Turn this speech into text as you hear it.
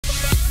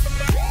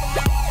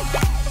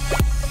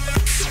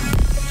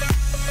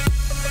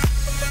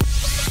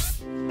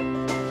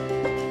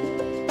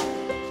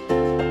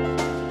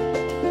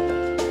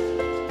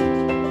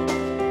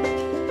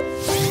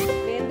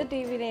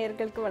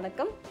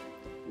வணக்கம்.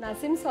 நான்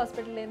Sims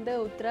ஹாஸ்பிட்டல்லேருந்து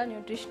Uthra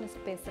nutritionist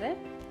பேசுகிறேன்.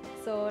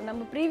 ஸோ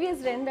நம்ம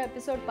ப்ரீவியஸ் 2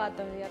 எபிசோட்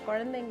பார்த்தோம் இல்லையா,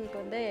 குழந்தைங்களுக்கு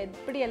வந்து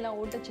எப்படியெல்லாம்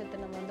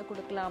ஊட்டச்சத்து நம்ம வந்து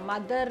கொடுக்கலாம்.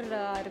 மதர்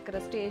இருக்கிற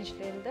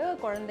ஸ்டேஜ்லேருந்து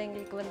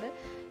குழந்தைங்களுக்கு வந்து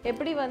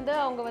எப்படி வந்து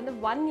அவங்க வந்து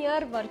 1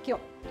 இயர்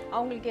வரைக்கும்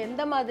அவங்களுக்கு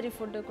எந்த மாதிரி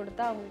ஃபுட்டு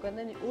கொடுத்தா அவங்களுக்கு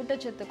வந்து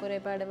ஊட்டச்சத்து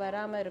குறைபாடு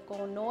வராமல்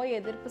இருக்கும், நோய்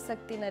எதிர்ப்பு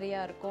சக்தி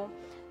நிறையா இருக்கும்,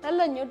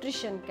 நல்ல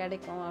நியூட்ரிஷன்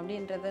கிடைக்கும்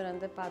அப்படின்றத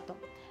வந்து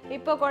பார்த்தோம்.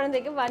 இப்போ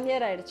குழந்தைக்கு 1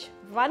 இயர் ஆகிடுச்சு.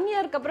 1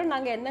 இயருக்கு அப்புறம்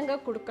நாங்கள் என்னங்க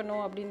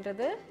கொடுக்கணும்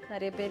அப்படின்றது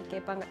நிறைய பேர்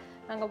கேட்பாங்க.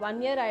 நாங்கள்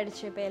 1 இயர்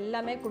ஆகிடுச்சு, இப்போ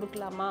எல்லாமே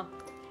கொடுக்கலாமா,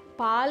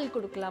 பால்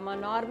கொடுக்கலாமா,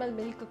 நார்மல்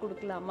மில்க்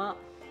கொடுக்கலாமா,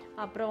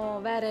 அப்புறம்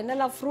வேறு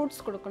என்னெல்லாம்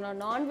ஃப்ரூட்ஸ் கொடுக்கணும்,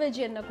 நான்வெஜ்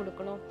என்ன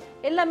கொடுக்கணும்,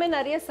 எல்லாமே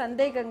நிறைய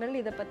சந்தேகங்கள்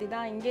இதை பற்றி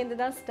தான் இங்கேருந்து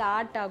தான்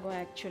ஸ்டார்ட் ஆகும்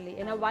ஆக்சுவலி.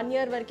 ஏன்னா 1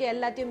 இயர் வரைக்கும்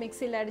எல்லாத்தையும்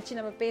மிக்சியில் அடித்து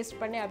நம்ம பேஸ்ட்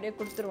பண்ணி அப்படியே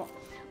கொடுத்துருவோம்.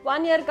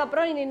 1 இயருக்கு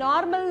அப்புறம் இனி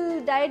நார்மல்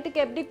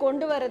டயட்டுக்கு எப்படி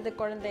கொண்டு வர்றது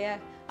குழந்தைய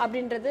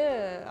அப்படின்றது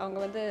அவங்க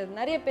வந்து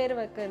நிறைய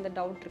பேருக்கு இந்த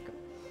டவுட் இருக்குது.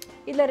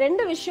 இதில்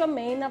 2 விஷயம்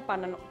மெயினாக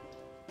பண்ணணும்.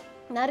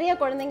 நிறைய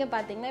குழந்தைங்க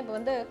பார்த்திங்கன்னா இப்போ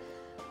வந்து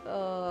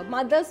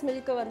மதர்ஸ்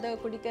மில்க்கு வந்து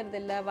குடிக்கிறது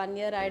இல்லை, 1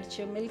 இயர்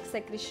ஆகிடுச்சு, மில்க்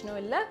செக்ரிஷனும்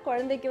இல்லை,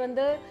 குழந்தைக்கு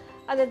வந்து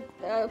அதை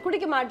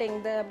குடிக்க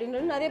மாட்டேங்குது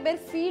அப்படின்றது நிறைய பேர்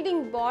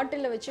ஃபீடிங்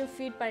பாட்டிலில் வச்சு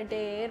ஃபீட்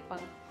பண்ணிகிட்டே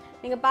இருப்பாங்க.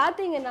 நீங்கள்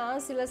பார்த்தீங்கன்னா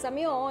சில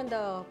சமயம் இந்த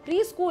ப்ரீ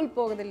ஸ்கூல்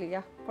போகுது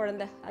இல்லையா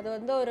குழந்தை, அது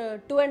வந்து ஒரு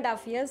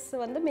 2.5 இயர்ஸ்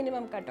வந்து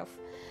மினிமம் கட் ஆஃப்.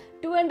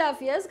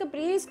 2.5 இயர்ஸ்க்கு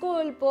ப்ரீ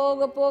ஸ்கூல்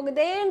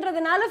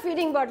போகுதேன்றதுனால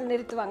ஃபீடிங் பாட்டில்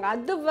நிறுத்துவாங்க.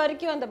 அது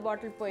வரைக்கும் அந்த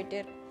பாட்டில் போயிட்டே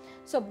இருக்கும்.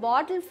 ஸோ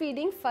பாட்டில்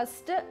feeding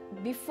first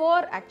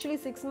before actually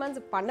 6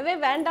 months பண்ணவே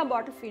வேண்டாம்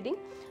பாட்டில் ஃபீடிங்.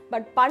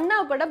 பட்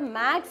பண்ணால் கூட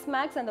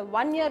மேக்ஸ் அந்த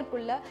 1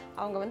 இயர்க்குள்ளே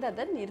அவங்க வந்து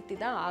அதை நிறுத்தி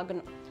தான்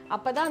ஆகணும்.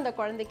 அப்போ தான் அந்த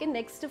குழந்தைக்கு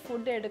நெக்ஸ்ட்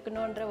ஃபுட்டு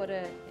எடுக்கணுன்ற ஒரு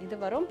இது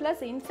வரும்.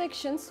 ப்ளஸ்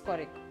இன்ஃபெக்ஷன்ஸ்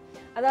குறைக்கும்.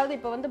 அதாவது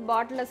இப்போ வந்து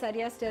பாட்டிலில்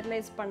சரியாக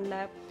ஸ்டெரிலைஸ் பண்ணல,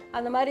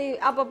 அந்த மாதிரி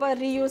அப்பப்போ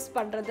ரீயூஸ்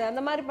பண்ணுறது,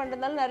 அந்த மாதிரி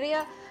பண்ணுறதுனால நிறையா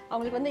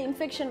அவங்களுக்கு வந்து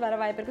இன்ஃபெக்ஷன் வர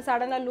வாய்ப்பு இருக்குது.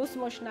 சடனாக லூஸ்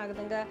மோஷன்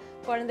ஆகுதுங்க,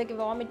 குழந்தைக்கு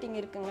வாமிட்டிங்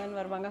இருக்குங்கன்னு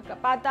வருவாங்க.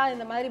 பார்த்தா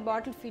இந்த மாதிரி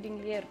பாட்டில்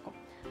ஃபீடிங்லேயே இருக்கும்.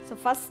 ஸோ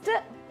ஃபஸ்ட்டு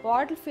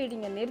பாட்டில்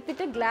ஃபீடிங்கை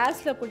நிறுத்திட்டு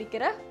கிளாஸில்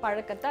குடிக்கிற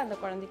பழக்கத்தை அந்த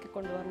குழந்தைக்கு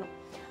கொண்டு வரணும்.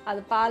 அது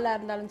பாலாக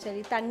இருந்தாலும்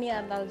சரி, தண்ணியாக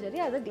இருந்தாலும் சரி,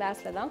 அது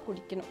கிளாஸில் தான்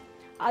குடிக்கணும்.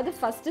 அது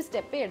ஃபஸ்ட்டு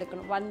ஸ்டெப்பே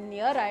எடுக்கணும். 1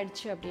 இயர்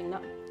ஆயிடுச்சு அப்படின்னா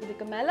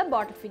இதுக்கு மேலே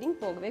பாட்டில் ஃபீடிங்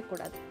போகவே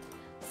கூடாது.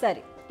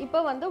 சரி, இப்போ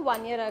வந்து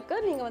 1 இயராக்கு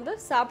நீங்கள் வந்து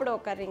சாப்பிட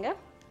உட்காறீங்க.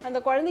 அந்த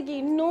குழந்தைக்கு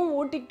இன்னும்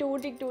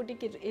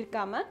ஊட்டிக்கிட்டு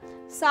இருக்காமல்,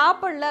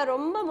 சாப்பிடல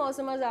ரொம்ப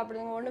மோசமாக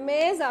சாப்பிடுங்க, ஒன்றுமே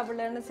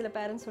சாப்பிடலன்னு சில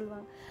பேரண்ட்ஸ்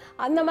சொல்லுவாங்க.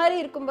 அந்த மாதிரி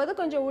இருக்கும்போது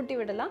கொஞ்சம் ஊட்டி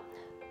விடலாம்.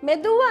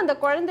 மெதுவாக அந்த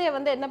குழந்தைய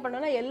வந்து என்ன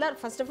பண்ணணும்னா, எல்லோரும்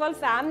ஃபர்ஸ்ட் ஆஃப் ஆல்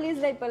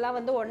ஃபேமிலிஸில் இப்போல்லாம்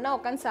வந்து ஒன்றா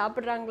உட்காந்து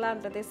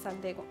சாப்பிட்றாங்களான்றதே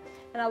சந்தேகம்.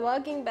 ஏன்னா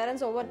ஒர்க்கிங்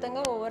பேரண்ட்ஸ்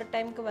ஒவ்வொருத்தங்க ஒவ்வொரு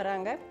டைமுக்கு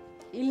வராங்க,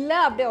 இல்லை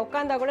அப்படியே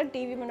உட்காந்தா கூட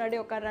டிவி முன்னாடி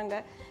உட்காடுறாங்க,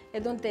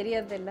 எதுவும்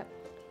தெரியறதில்லை.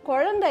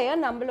 குழந்தைய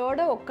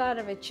நம்மளோட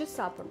உட்கார வச்சு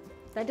சாப்பிடணும்.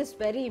 That is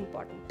very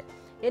important.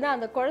 ஏன்னா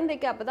அந்த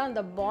குழந்தைக்கு அப்போ தான்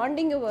அந்த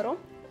பாண்டிங்கு வரும்.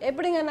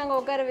 எப்படிங்க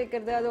நாங்கள் உட்கார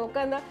வைக்கிறது, அது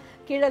உட்காந்தா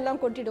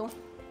கீழெல்லாம் கொட்டிடும்,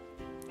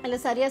 இல்லை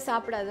சரியாக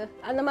சாப்பிடாது,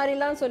 அந்த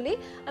மாதிரிலாம் சொல்லி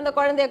அந்த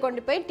குழந்தைய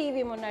கொண்டு போய்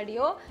டிவி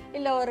முன்னாடியோ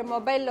இல்லை ஒரு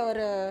மொபைலில்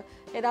ஒரு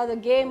ஏதாவது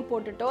கேம்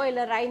போட்டுட்டோ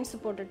இல்லை ரைம்ஸ்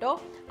போட்டுட்டோ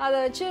அதை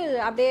வச்சு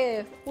அப்படியே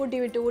ஊட்டி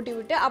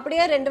விட்டு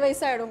அப்படியே 2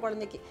 வயசாகிடும்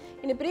குழந்தைக்கு.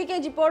 இனி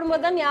ப்ரீகேஜி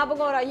போடும்போது தான்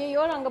ஞாபகம் வரும்,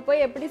 ஐயோ நாங்கள்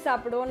போய் எப்படி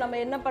சாப்பிடுவோம், நம்ம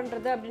என்ன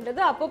பண்ணுறது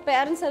அப்படின்றது. அப்போது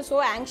பேரண்ட்ஸ் ஆர் ஸோ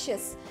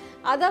ஆங்ஷியஸ்.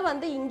 அதை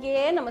வந்து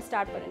இங்கேயே நம்ம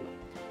ஸ்டார்ட் பண்ணணும்.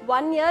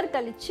 1 இயர்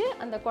கழித்து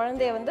அந்த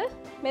குழந்தைய வந்து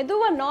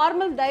மெதுவாக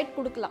நார்மல் டயட்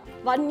கொடுக்கலாம்.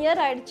 1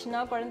 இயர் ஆயிடுச்சுன்னா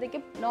குழந்தைக்கு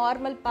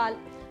நார்மல் பால்,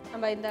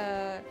 நம்ம இந்த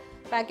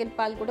பேக்கெட்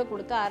பால் கூட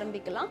கொடுக்க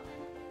ஆரம்பிக்கலாம்.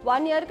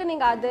 1 இயருக்கு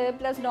நீங்கள் அது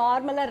ப்ளஸ்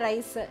நார்மலாக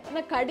ரைஸு,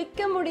 ஆனால்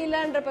கடிக்க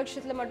முடியலன்ற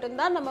பட்சத்தில்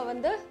மட்டும்தான் நம்ம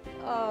வந்து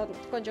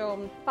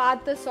கொஞ்சம்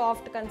பார்த்து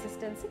soft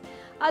consistency.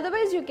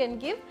 Otherwise you can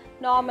give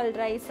normal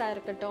ரைஸாக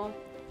இருக்கட்டும்,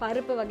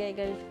 பருப்பு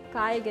வகைகள்,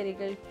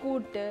 காய்கறிகள்,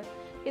 கூட்டு,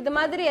 இது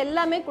மாதிரி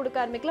எல்லாமே கொடுக்க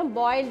ஆரம்பிக்கலாம்.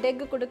 பாயில்டு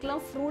எக் கொடுக்கலாம்,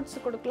 ஃப்ரூட்ஸ்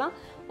கொடுக்கலாம்.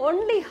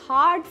 ஒன்லி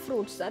ஹார்ட்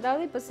ஃப்ரூட்ஸ்,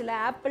 அதாவது இப்போ சில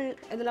ஆப்பிள்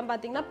இதெல்லாம்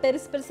பார்த்தீங்கன்னா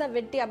பெருசாக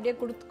வெட்டி அப்படியே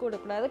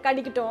கொடுக்கக்கூடாது,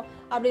 கடிக்கட்டும்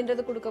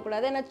அப்படின்றது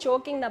கொடுக்கக்கூடாது. ஏன்னா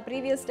சோக்கிங், நான்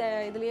ப்ரீவியஸ்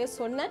இதுலேயே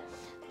சொன்னேன்,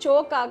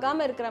 சோக்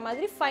ஆகாமல் இருக்கிற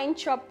மாதிரி ஃபைன்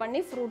சாப்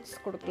பண்ணி ஃப்ரூட்ஸ்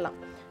கொடுக்கலாம்.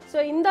 ஸோ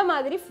இந்த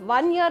மாதிரி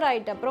 1 இயர்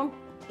ஆகிட்ட அப்புறம்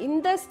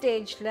இந்த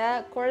ஸ்டேஜில்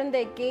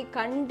குழந்தைக்கு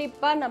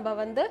கண்டிப்பாக நம்ம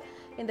வந்து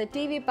இந்த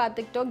டிவி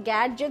பார்த்துக்கிட்டோ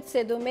கேட்ஜெட்ஸ்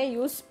எதுவுமே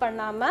யூஸ்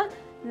பண்ணாமல்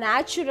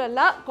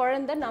நேச்சுரலாக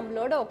குழந்தை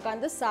நம்மளோட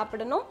உட்காந்து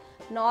சாப்பிடணும்,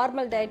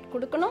 நார்மல் டயட்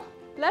கொடுக்கணும்.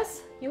 Plus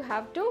you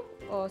have to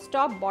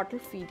stop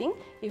bottle feeding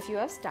if you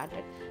have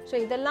started. So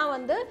இதெல்லாம்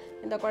வந்து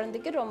இந்த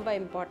குழந்தைக்கு ரொம்ப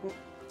இம்பார்ட்டன்ட்.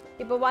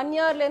 இப்போ 1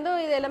 இயர்லேருந்து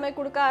இது எல்லாமே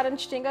கொடுக்க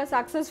ஆரம்பிச்சிட்டிங்க,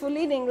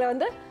 சக்ஸஸ்ஃபுல்லி நீங்களே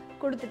வந்து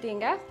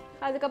கொடுத்துட்டீங்க.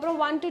 அதுக்கப்புறம்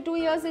 1 to 2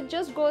 years it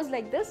just cos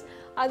like this.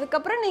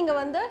 அதுக்கப்புறம் நீங்கள்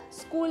வந்து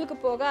ஸ்கூலுக்கு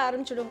போக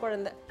ஆரம்பிச்சிடும்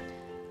குழந்தை.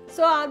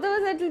 ஸோ அது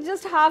it will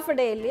just half a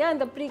day இல்லையா,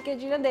 இந்த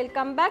ப்ரீகேஜியில் they'll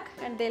come back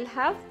and they'll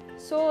have.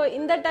 So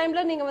இந்த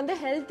டைமில் நீங்கள் வந்து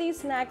ஹெல்த்தி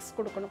ஸ்நாக்ஸ்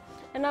கொடுக்கணும்.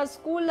 ஏன்னா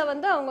ஸ்கூலில்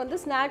வந்து அவங்க வந்து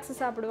ஸ்நாக்ஸ்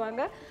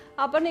சாப்பிடுவாங்க.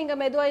 அப்போ நீங்கள்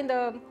மெதுவாக இந்த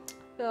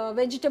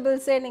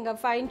வெஜிடபிள்ஸே நீங்கள்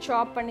ஃபைன்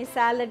சாப் பண்ணி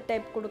சாலட்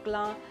டைப்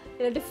கொடுக்கலாம்,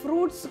 இல்லாட்டி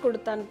ஃப்ரூட்ஸ்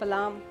கொடுத்து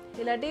அனுப்பலாம்,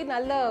 இல்லாட்டி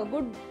நல்ல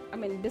குட்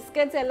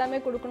பிஸ்கெட்ஸ் எல்லாமே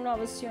கொடுக்கணும்னு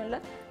அவசியம் இல்லை.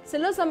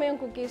 சில சமயம்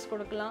குக்கீஸ்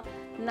கொடுக்கலாம்,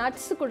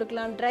 நட்ஸ்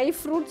கொடுக்கலாம், ட்ரை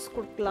ஃப்ரூட்ஸ்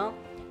கொடுக்கலாம்.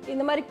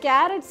 இந்த மாதிரி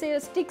கேரட்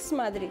ஸ்டிக்ஸ்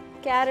மாதிரி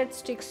கேரட்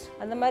ஸ்டிக்ஸ்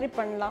அந்த மாதிரி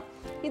பண்ணலாம்.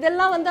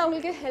 இதெல்லாம் வந்து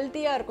அவங்களுக்கு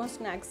ஹெல்த்தியாக இருக்கும்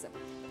ஸ்நாக்ஸ்.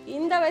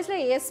 இந்த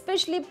வயசில்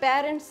எஸ்பெஷலி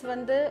பேரண்ட்ஸ்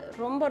வந்து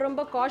ரொம்ப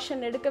ரொம்ப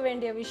காஷன் எடுக்க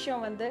வேண்டிய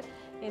விஷயம் வந்து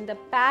இந்த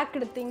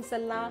பேக்டு திங்ஸ்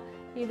எல்லாம்,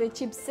 இது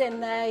சிப்ஸ்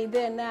என்ன, இது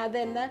என்ன, அது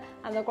என்ன,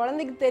 அந்த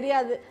குழந்தைக்கு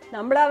தெரியாது,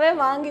 நம்மளாவே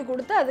வாங்கி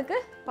கொடுத்து அதுக்கு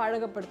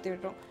பழகப்படுத்தி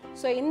விட்டோம்.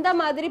 ஸோ இந்த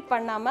மாதிரி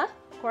பண்ணாமல்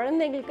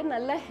குழந்தைங்களுக்கு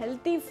நல்ல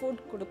ஹெல்த்தி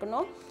ஃபுட்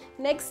கொடுக்கணும்.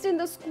 நெக்ஸ்ட்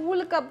இந்த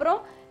ஸ்கூலுக்கு அப்புறம்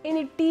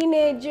இனி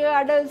டீனேஜ்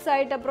அடல்ட்ஸ்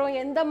ஆகிட்ட அப்புறம்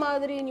எந்த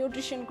மாதிரி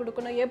நியூட்ரிஷன்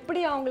கொடுக்கணும்,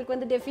 எப்படி அவங்களுக்கு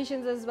வந்து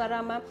டெஃபிஷியன்சிஸ்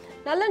வராமல்,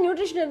 நல்ல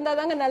நியூட்ரிஷன் இருந்தால்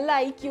தாங்க நல்ல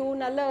ஐக்யூ,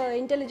 நல்ல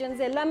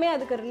இன்டெலிஜென்ஸ் எல்லாமே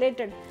அதுக்கு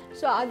ரிலேட்டட்.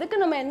 ஸோ அதுக்கு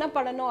நம்ம என்ன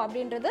பண்ணணும்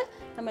அப்படின்றது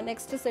நம்ம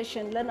நெக்ஸ்ட்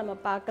செஷனில் நம்ம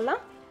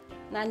பார்க்கலாம்.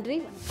 நன்றி,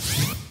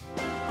 வணக்கம்.